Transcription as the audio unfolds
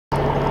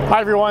Hi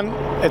everyone,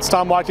 it's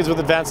Tom Watkins with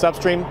Advanced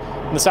Upstream.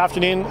 And this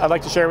afternoon I'd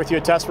like to share with you a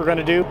test we're going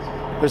to do.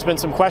 There's been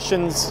some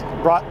questions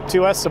brought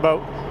to us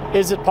about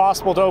is it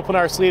possible to open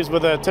our sleeves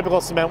with a typical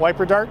cement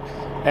wiper dart,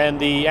 and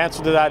the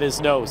answer to that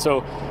is no. So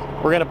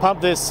we're going to pump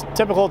this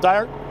typical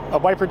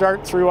wiper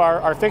dart through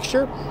our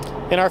fixture.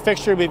 In our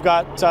fixture we've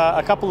got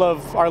a couple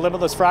of our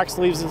Limitless frac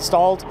sleeves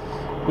installed.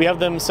 We have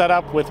them set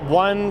up with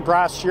one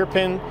brass shear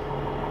pin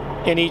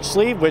in each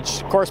sleeve,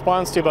 which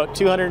corresponds to about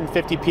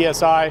 250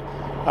 psi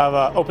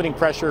of opening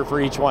pressure for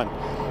each one.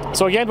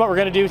 So again, what we're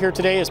going to do here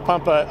today is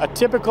pump a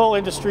typical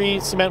industry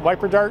cement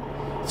wiper dart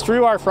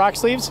through our frac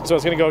sleeves. So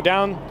it's going to go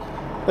down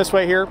this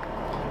way here.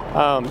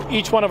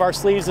 Each one of our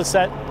sleeves is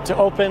set to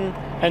open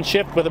and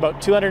shift with about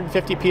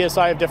 250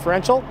 psi of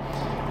differential.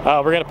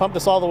 We're going to pump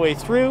this all the way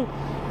through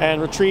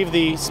and retrieve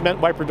the cement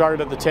wiper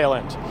dart at the tail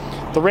end.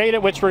 The rate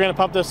at which we're going to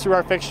pump this through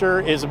our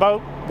fixture is about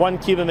 1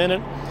 cube a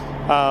minute,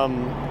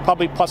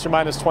 probably plus or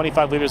minus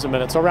 25 liters a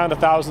minute, so around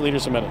 1,000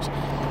 liters a minute.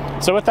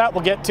 So with that,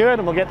 we'll get to it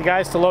and we'll get the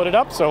guys to load it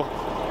up. So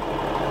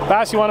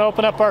Vass, you want to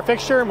open up our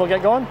fixture and we'll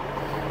get going?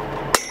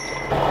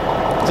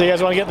 So you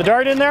guys want to get the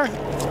dart in there?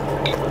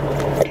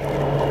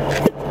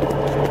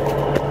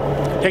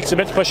 Takes a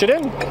bit to push it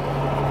in.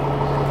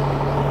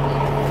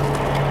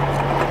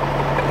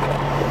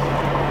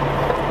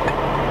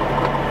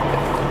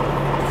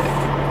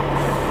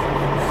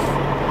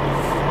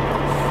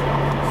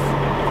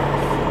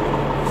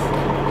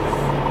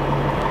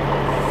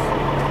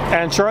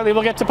 And shortly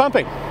we'll get to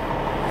pumping.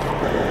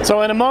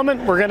 So in a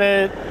moment we're going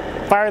to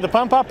fire the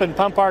pump up and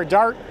pump our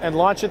dart and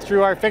launch it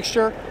through our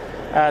fixture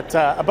at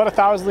about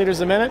 1,000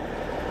 liters a minute.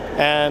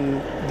 And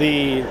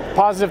the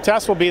positive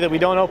test will be that we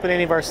don't open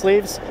any of our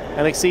sleeves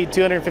and exceed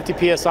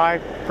 250 psi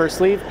per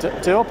sleeve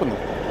to open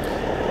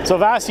them. So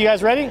Vass, you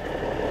guys ready?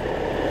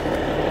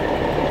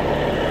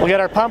 We'll get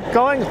our pump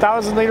going,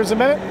 1,000 liters a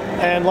minute,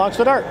 and launch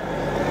the dart.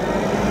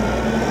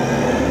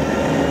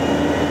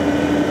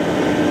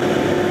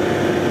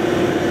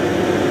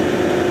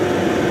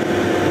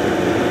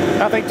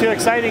 Nothing too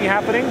exciting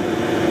happening.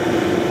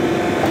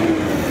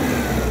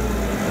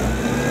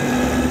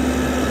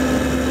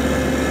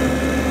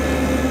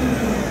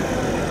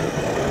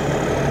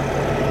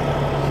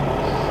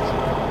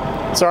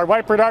 So our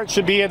wiper dart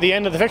should be at the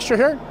end of the fixture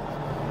here.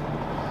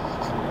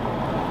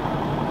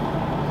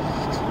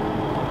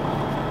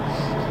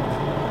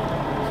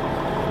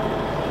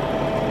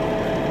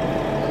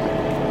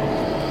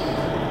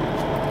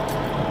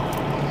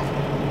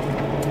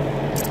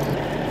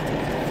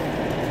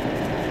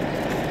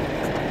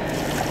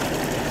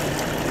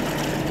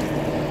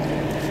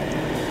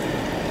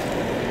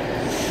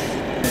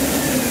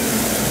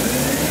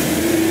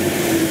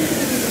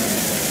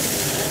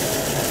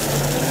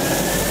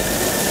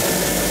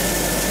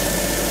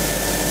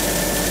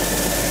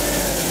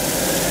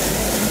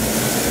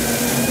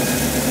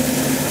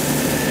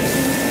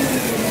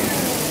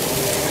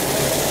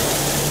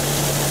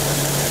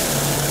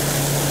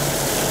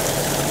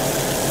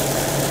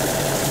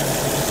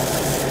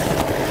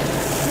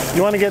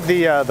 You want to get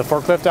the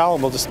forklift out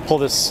and we'll just pull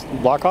this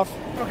block off?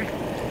 Okay.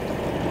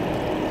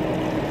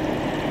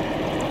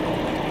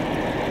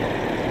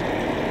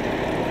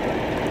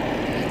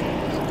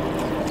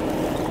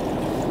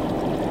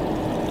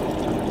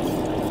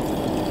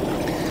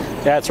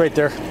 Yeah, it's right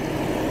there. Stuck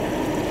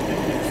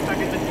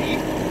in the T?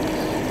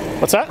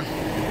 What's that?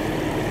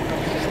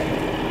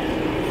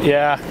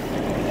 Yeah.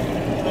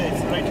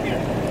 It's right here.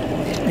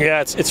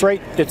 Yeah, it's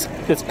right.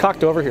 It's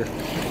cocked over here.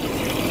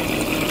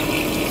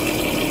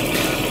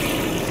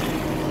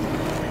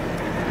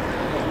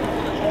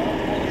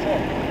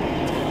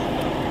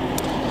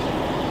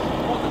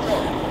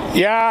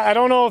 Yeah, I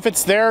don't know if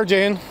it's there,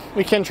 Jane.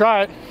 We can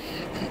try it.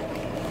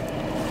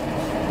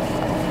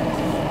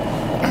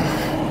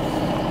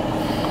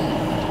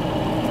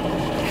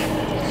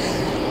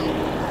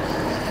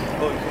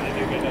 Oh, can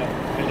you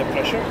get the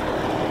pressure?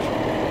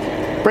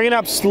 Bring it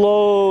up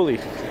slowly.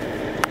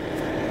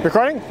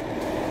 Recording?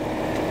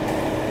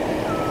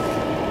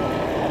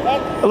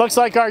 It looks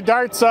like our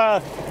dart's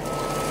kind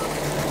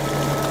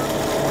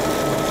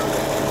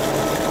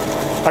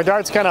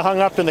of hung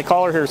up in the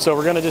collar here, so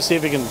we're going to just see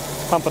if we can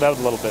pump it out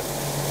a little bit.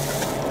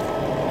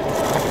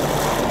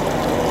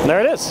 And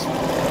there it is.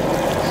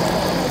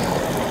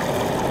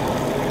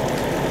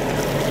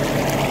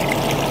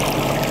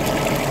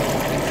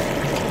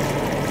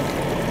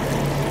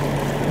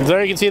 And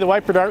there you can see the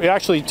wiper dart. We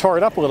actually tore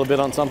it up a little bit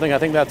on something. I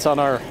think that's on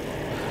our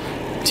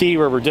T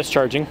where we're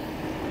discharging.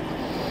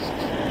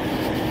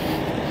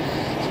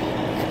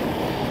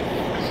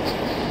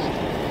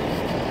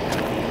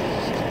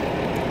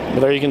 But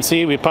there you can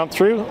see we pumped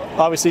through.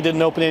 Obviously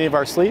didn't open any of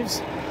our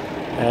sleeves,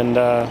 and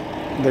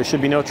there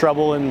should be no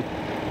trouble in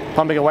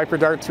pumping a wiper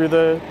dart through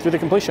the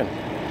completion.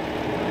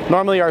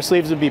 Normally our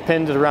sleeves would be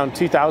pinned at around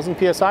 2,000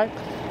 psi.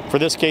 For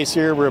this case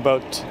here, we're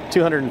about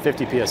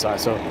 250 psi,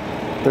 so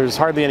there's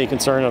hardly any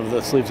concern of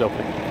the sleeves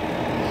opening.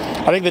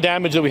 I think the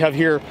damage that we have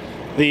here,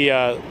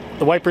 the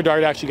wiper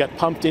dart actually got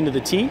pumped into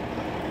the T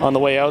on the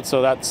way out,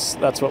 so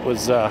that's what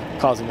was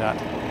causing that.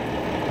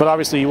 But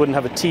obviously you wouldn't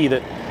have a T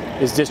that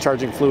is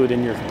discharging fluid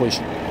in your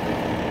completion.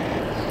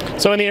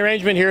 So in the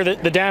arrangement here,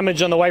 the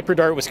damage on the wiper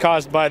dart was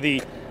caused by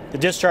the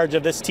discharge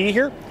of this T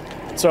here.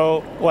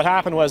 So what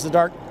happened was the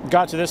dart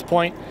got to this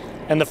point,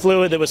 and the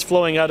fluid that was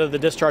flowing out of the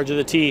discharge of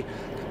the T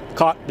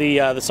caught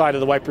the side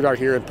of the wiper dart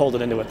here and pulled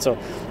it into it. So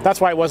that's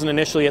why it wasn't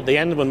initially at the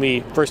end when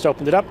we first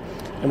opened it up,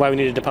 and why we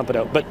needed to pump it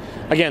out. But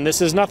again,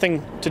 this is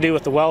nothing to do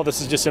with the well.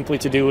 This is just simply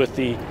to do with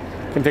the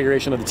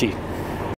configuration of the T.